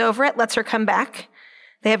he gets over it, lets her come back.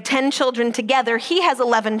 They have 10 children together. He has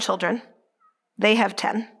 11 children. They have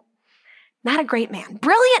 10. Not a great man,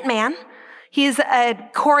 brilliant man. He's a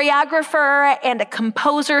choreographer and a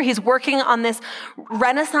composer. He's working on this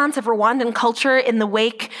renaissance of Rwandan culture in the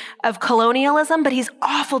wake of colonialism, but he's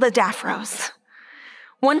awful to Daphros.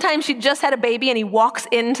 One time she just had a baby and he walks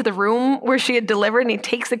into the room where she had delivered and he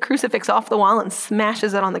takes the crucifix off the wall and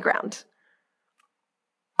smashes it on the ground.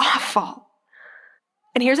 Awful.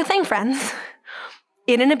 And here's the thing, friends.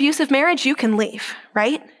 In an abusive marriage, you can leave,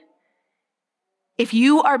 right? If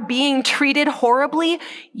you are being treated horribly,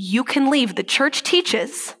 you can leave. The church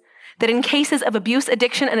teaches that in cases of abuse,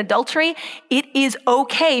 addiction, and adultery, it is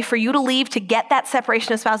okay for you to leave to get that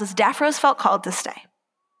separation of spouses. Daphros felt called to stay.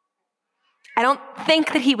 I don't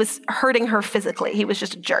think that he was hurting her physically. He was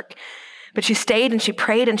just a jerk. But she stayed and she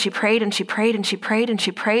prayed and she prayed and she prayed and she prayed and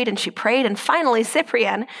she prayed and she prayed. And finally,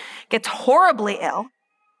 Cyprian gets horribly ill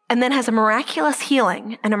and then has a miraculous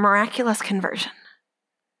healing and a miraculous conversion.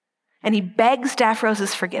 And he begs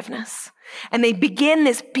Daphros' forgiveness. And they begin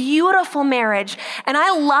this beautiful marriage. And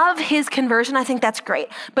I love his conversion. I think that's great.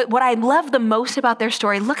 But what I love the most about their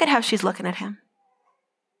story, look at how she's looking at him.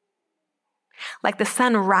 Like the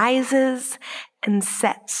sun rises and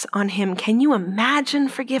sets on him. Can you imagine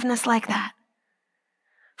forgiveness like that?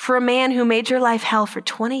 For a man who made your life hell for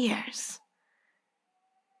 20 years.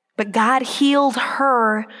 But God healed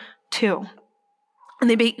her too. And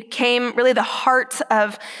they became really the heart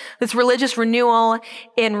of this religious renewal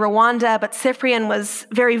in Rwanda. But Cyprian was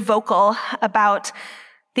very vocal about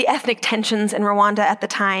the ethnic tensions in Rwanda at the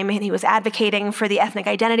time. And he was advocating for the ethnic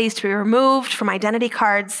identities to be removed from identity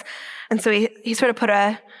cards. And so he sort of put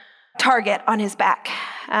a target on his back.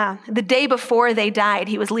 The day before they died,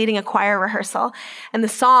 he was leading a choir rehearsal. And the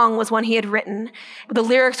song was one he had written. The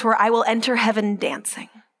lyrics were, "I will enter heaven dancing."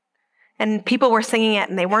 And people were singing it,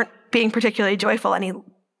 and they weren't being particularly joyful. And he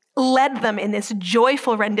led them in this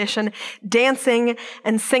joyful rendition, dancing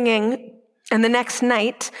and singing. And the next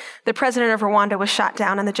night, the president of Rwanda was shot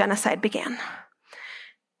down and the genocide began.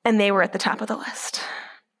 And they were at the top of the list.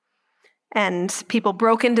 And people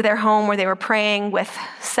broke into their home where they were praying with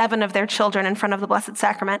 7 of their children in front of the Blessed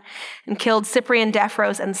Sacrament and killed Cyprian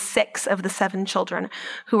Dafros and 6 of the 7 children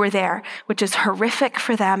who were there, which is horrific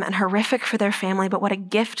for them and horrific for their family, but what a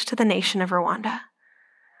gift to the nation of Rwanda.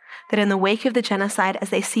 That in the wake of the genocide, as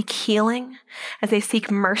they seek healing, as they seek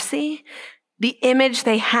mercy, the image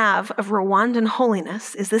they have of Rwandan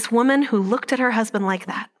holiness is this woman who looked at her husband like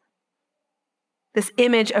that. This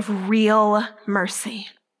image of real mercy.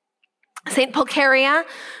 Saint Pulcheria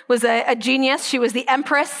was a genius. She was the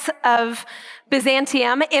empress of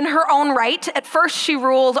Byzantium in her own right. At first, she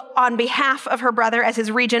ruled on behalf of her brother as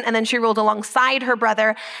his regent, and then she ruled alongside her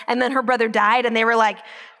brother, and then her brother died, and they were like,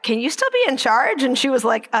 "Can you still be in charge?" And she was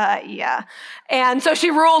like, yeah. And so she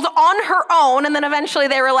ruled on her own, and then eventually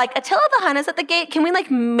they were like, "Attila the Hun is at the gate. Can we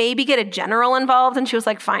maybe get a general involved?" And she was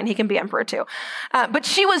like, "Fine, he can be emperor too." But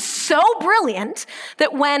she was so brilliant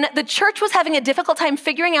that when the church was having a difficult time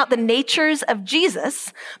figuring out the natures of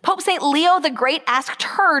Jesus, Pope St. Leo the Great asked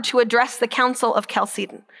her to address the Council of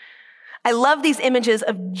Chalcedon. I love these images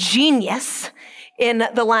of genius in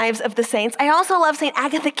the lives of the saints. I also love St.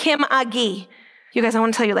 Agatha Kim Agi. You guys, I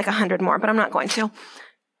want to tell you 100 more, but I'm not going to.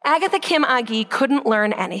 Agatha Kim Agi couldn't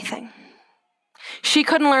learn anything. She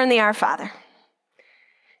couldn't learn the Our Father.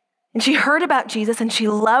 And she heard about Jesus, and she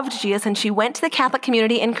loved Jesus, and she went to the Catholic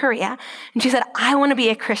community in Korea, and she said, "I want to be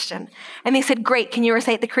a Christian." And they said, "Great, can you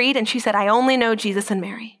recite the creed?" And she said, "I only know Jesus and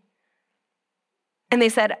Mary." And they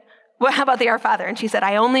said, "Well, how about the Our Father?" And she said,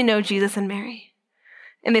 "I only know Jesus and Mary."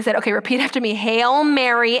 And they said, "Okay, repeat after me, Hail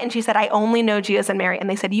Mary." And she said, "I only know Jesus and Mary." And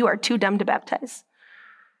they said, "You are too dumb to baptize,"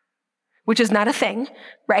 which is not a thing,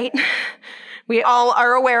 right? We all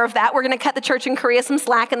are aware of that. We're going to cut the church in Korea some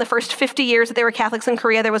slack. In the first 50 years that they were Catholics in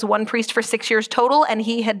Korea, there was 1 priest for 6 years total, and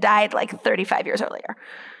he had died 35 years earlier.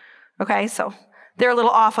 Okay, so they're a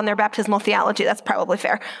little off on their baptismal theology. That's probably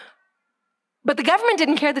fair. But the government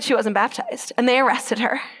didn't care that she wasn't baptized, and they arrested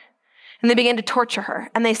her. And they began to torture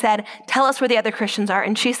her. And they said, "Tell us where the other Christians are."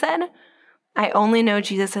 And she said, "I only know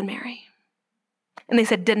Jesus and Mary." And they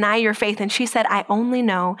said, "Deny your faith." And she said, "I only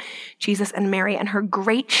know Jesus and Mary." And her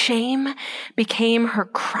great shame became her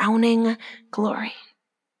crowning glory.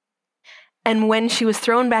 And when she was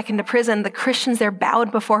thrown back into prison, the Christians there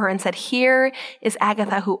bowed before her and said, "Here is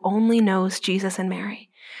Agatha who only knows Jesus and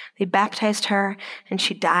Mary." They baptized her, and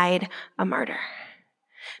she died a martyr.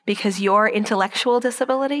 Because your intellectual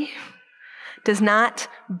disability does not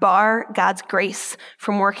bar God's grace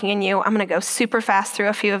from working in you. I'm going to go super fast through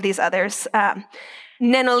a few of these others.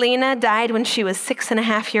 Nenolina died when she was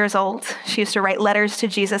 6.5 years old. She used to write letters to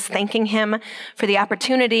Jesus thanking him for the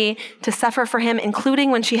opportunity to suffer for him,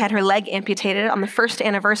 including when she had her leg amputated. On the first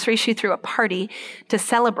anniversary, she threw a party to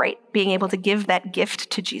celebrate being able to give that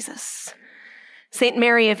gift to Jesus. Saint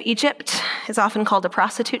Mary of Egypt is often called a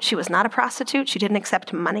prostitute. She was not a prostitute. She didn't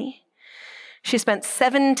accept money. She spent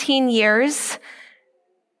 17 years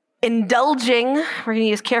indulging, we're going to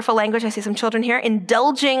use careful language, I see some children here,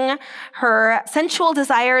 indulging her sensual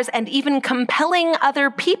desires and even compelling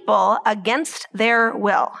other people against their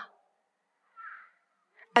will.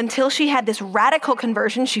 Until she had this radical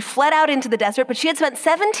conversion, she fled out into the desert, but she had spent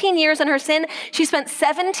 17 years in her sin. She spent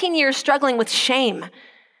 17 years struggling with shame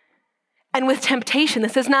and with temptation.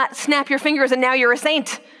 This is not snap your fingers and now you're a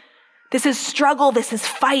saint. This is struggle, this is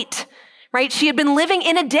fight. Right? She had been living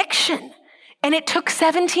in addiction, and it took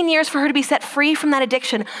 17 years for her to be set free from that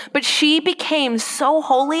addiction. But she became so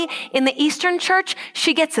holy in the Eastern Church,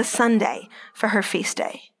 she gets a Sunday for her feast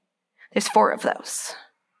day. There's 4 of those.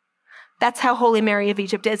 That's how holy Mary of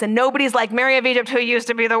Egypt is. And nobody's like Mary of Egypt, who used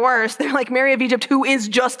to be the worst. They're like Mary of Egypt, who is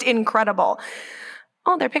just incredible.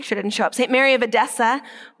 Oh, their picture didn't show up. St. Mary of Edessa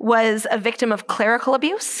was a victim of clerical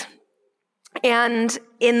abuse. And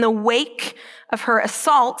in the wake of her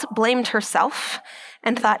assault, blamed herself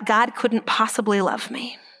and thought God couldn't possibly love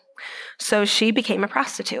me. So she became a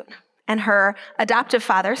prostitute. And her adoptive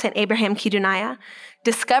father, St. Abraham Kidunaya,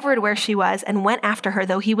 discovered where she was and went after her,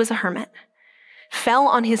 though he was a hermit. fell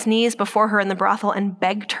on his knees before her in the brothel and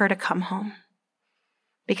begged her to come home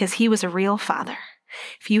because he was a real father.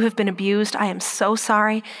 If you have been abused, I am so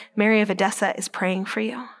sorry. Mary of Edessa is praying for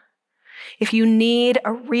you. If you need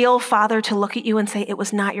a real father to look at you and say, it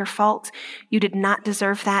was not your fault, you did not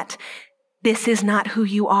deserve that, this is not who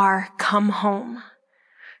you are, come home.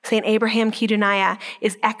 St. Abraham Kidunaya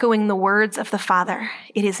is echoing the words of the Father.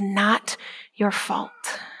 It is not your fault.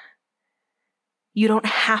 You don't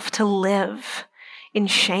have to live in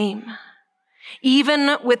shame.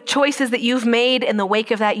 Even with choices that you've made in the wake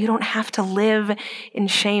of that, you don't have to live in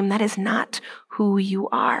shame. That is not who you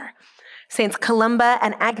are. Saints Columba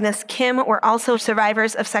and Agnes Kim were also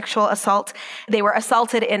survivors of sexual assault. They were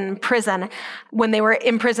assaulted in prison. When they were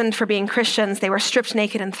imprisoned for being Christians, they were stripped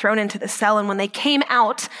naked and thrown into the cell. And when they came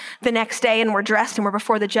out the next day and were dressed and were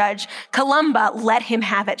before the judge, Columba let him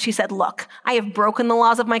have it. She said, look, I have broken the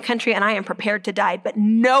laws of my country and I am prepared to die, but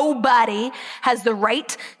nobody has the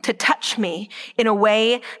right to touch me in a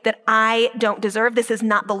way that I don't deserve. This is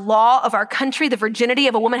not the law of our country. The virginity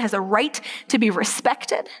of a woman has a right to be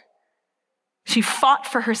respected. She fought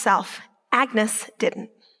for herself. Agnes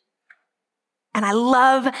didn't. And I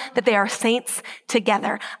love that they are saints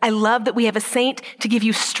together. I love that we have a saint to give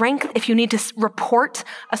you strength if you need to report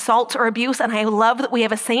assault or abuse. And I love that we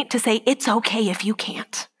have a saint to say, it's okay if you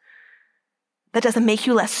can't. That doesn't make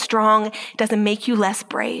you less strong. It doesn't make you less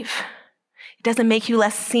brave. It doesn't make you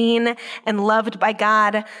less seen and loved by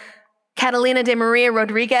God. Catalina de Maria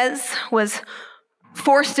Rodriguez was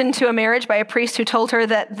forced into a marriage by a priest who told her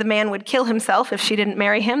that the man would kill himself if she didn't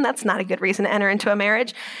marry him. That's not a good reason to enter into a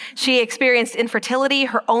marriage. She experienced infertility.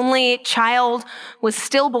 Her only child was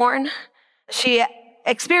stillborn. She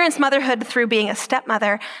experienced motherhood through being a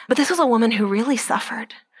stepmother, but this was a woman who really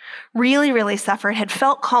suffered, really suffered, had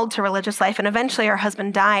felt called to religious life, and eventually her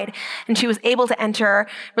husband died, and she was able to enter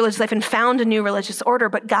religious life and found a new religious order,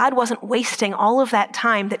 but God wasn't wasting all of that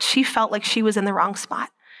time that she felt like she was in the wrong spot.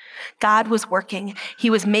 God was working. He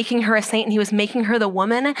was making her a saint, and he was making her the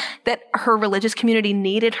woman that her religious community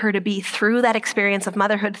needed her to be through that experience of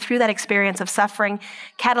motherhood, through that experience of suffering.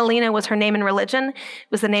 Catalina was her name in religion. It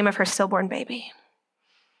was the name of her stillborn baby.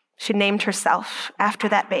 She named herself after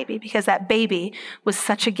that baby because that baby was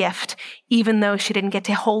such a gift, even though she didn't get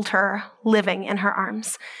to hold her living in her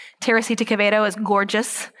arms. Teresita Quevedo is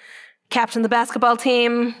gorgeous, captained the basketball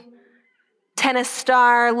team, tennis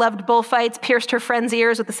star, loved bullfights, pierced her friend's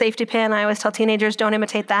ears with a safety pin. I always tell teenagers, don't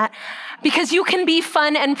imitate that. Because you can be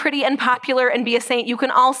fun and pretty and popular and be a saint. You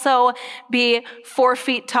can also be 4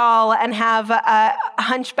 feet tall and have a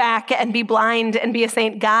hunchback and be blind and be a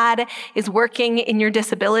saint. God is working in your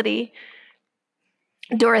disability.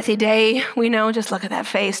 Dorothy Day, we know, just look at that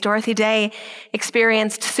face. Dorothy Day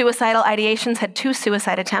experienced suicidal ideations, had 2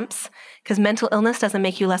 suicide attempts, because mental illness doesn't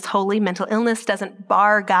make you less holy. Mental illness doesn't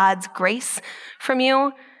bar God's grace from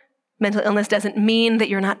you. Mental illness doesn't mean that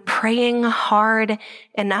you're not praying hard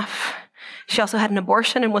enough. She also had an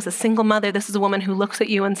abortion and was a single mother. This is a woman who looks at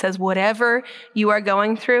you and says, whatever you are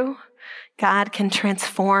going through, God can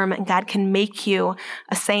transform and God can make you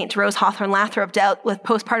a saint. Rose Hawthorne Lathrop dealt with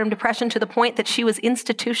postpartum depression to the point that she was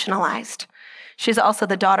institutionalized. She's also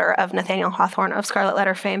the daughter of Nathaniel Hawthorne of Scarlet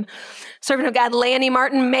Letter fame. Servant of God Leonie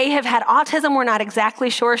Martin may have had autism. We're not exactly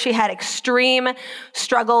sure. She had extreme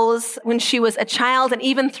struggles when she was a child, and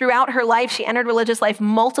even throughout her life, she entered religious life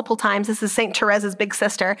multiple times. This is St. Teresa's big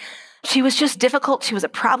sister. She was just difficult. She was a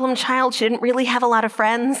problem child. She didn't really have a lot of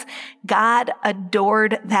friends. God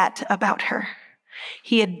adored that about her.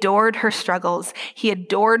 He adored her struggles. He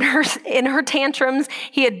adored her in her tantrums.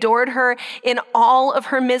 He adored her in all of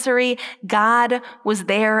her misery. God was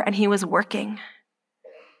there and he was working.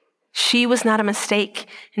 She was not a mistake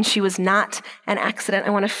and she was not an accident.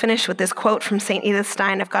 I want to finish with this quote from St. Edith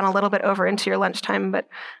Stein. I've gone a little bit over into your lunchtime, but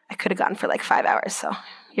I could have gone for like 5 hours, so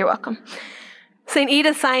you're welcome. St.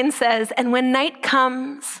 Edith Stein says, "And when night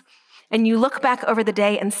comes and you look back over the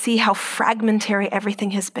day and see how fragmentary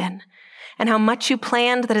everything has been, and how much you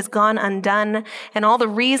planned that has gone undone, and all the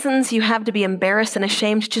reasons you have to be embarrassed and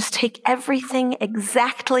ashamed, just take everything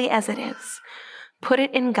exactly as it is. Put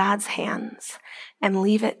it in God's hands and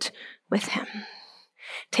leave it with him.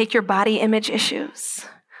 Take your body image issues,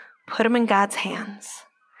 put them in God's hands,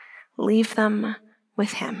 leave them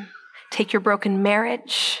with him. Take your broken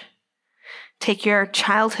marriage, take your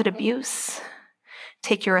childhood abuse,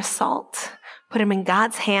 take your assault, put them in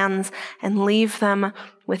God's hands and leave them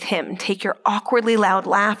with him. Take your awkwardly loud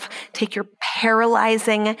laugh, take your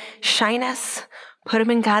paralyzing shyness, put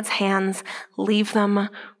them in God's hands, leave them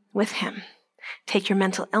with him. Take your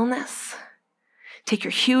mental illness, Take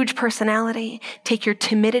your huge personality, take your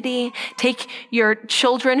timidity, take your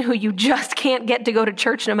children who you just can't get to go to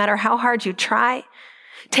church no matter how hard you try.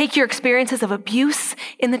 Take your experiences of abuse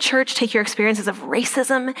in the church, take your experiences of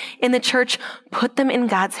racism in the church, put them in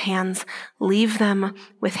God's hands, leave them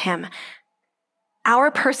with him.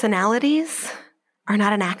 Our personalities are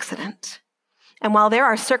not an accident. And while there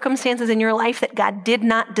are circumstances in your life that God did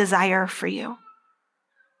not desire for you,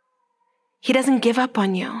 he doesn't give up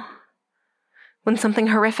on you when something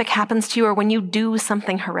horrific happens to you or when you do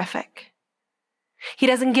something horrific. He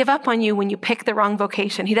doesn't give up on you when you pick the wrong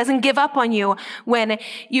vocation. He doesn't give up on you when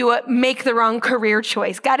you make the wrong career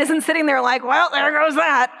choice. God isn't sitting there like, well, there goes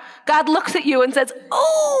that. God looks at you and says,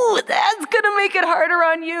 oh, that's going to make it harder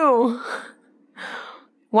on you.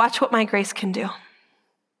 Watch what my grace can do.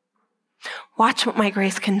 Watch what my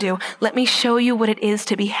grace can do. Let me show you what it is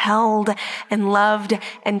to be held and loved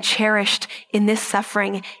and cherished in this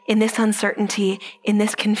suffering, in this uncertainty, in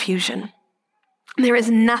this confusion. There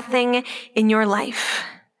is nothing in your life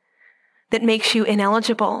that makes you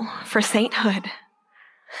ineligible for sainthood.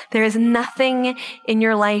 There is nothing in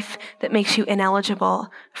your life that makes you ineligible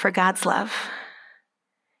for God's love.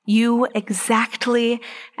 You, exactly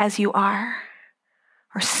as you are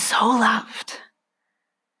so loved.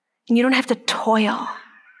 And you don't have to toil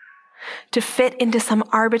to fit into some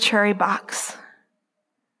arbitrary box.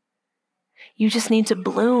 You just need to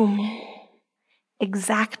bloom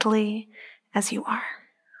exactly as you are.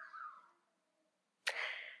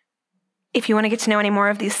 If you want to get to know any more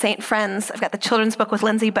of these saint friends, I've got the children's book with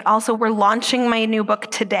Lindsay, but also we're launching my new book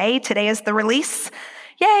today. Today is the release.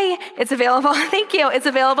 Yay! It's available. Thank you. It's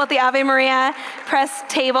available at the Ave Maria press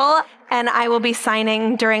table, and I will be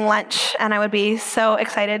signing during lunch, and I would be so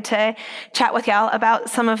excited to chat with y'all about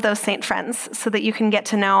some of those saint friends so that you can get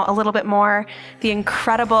to know a little bit more the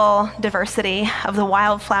incredible diversity of the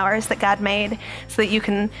wildflowers that God made so that you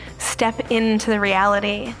can step into the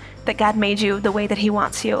reality that God made you the way that he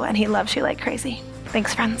wants you, and he loves you like crazy.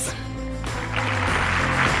 Thanks, friends.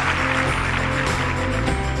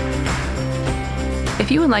 If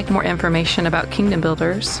you would like more information about Kingdom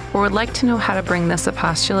Builders or would like to know how to bring this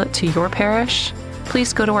apostolate to your parish,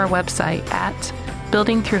 please go to our website at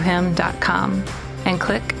buildingthroughhim.com and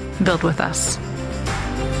click Build with Us.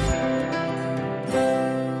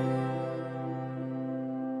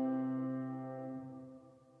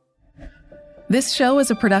 This show is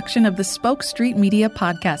a production of the Spoke Street Media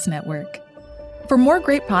Podcast Network. For more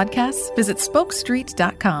great podcasts, visit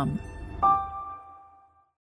spokestreet.com.